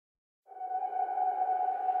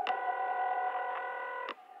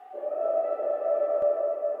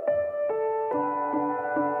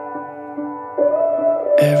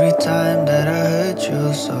time that I hurt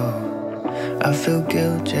you so. I feel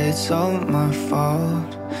guilty, it's all my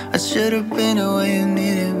fault. I should've been the way you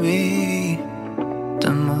needed me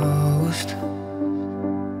the most.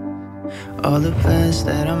 All the plans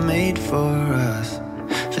that I made for us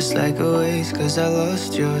just like a waste, cause I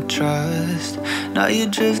lost your trust. Now you're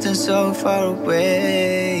drifting so far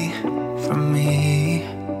away from me.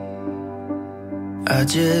 I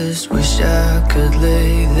just wish I could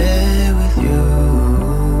lay there with you.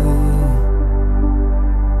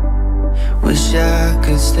 Wish I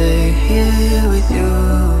could stay here with you.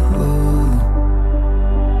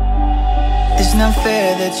 It's not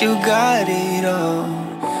fair that you got it all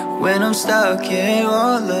when I'm stuck here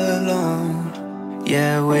all alone.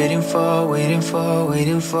 Yeah, waiting for you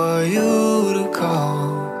to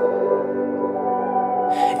call.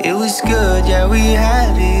 It was good, yeah, we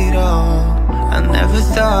had it all. I never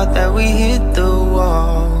thought that we hit the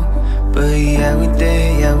wall. But yeah, we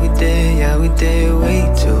did way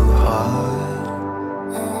too hard.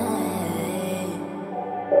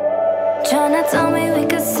 Tryna tell me we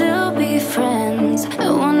could still be friends. I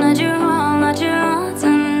wanted you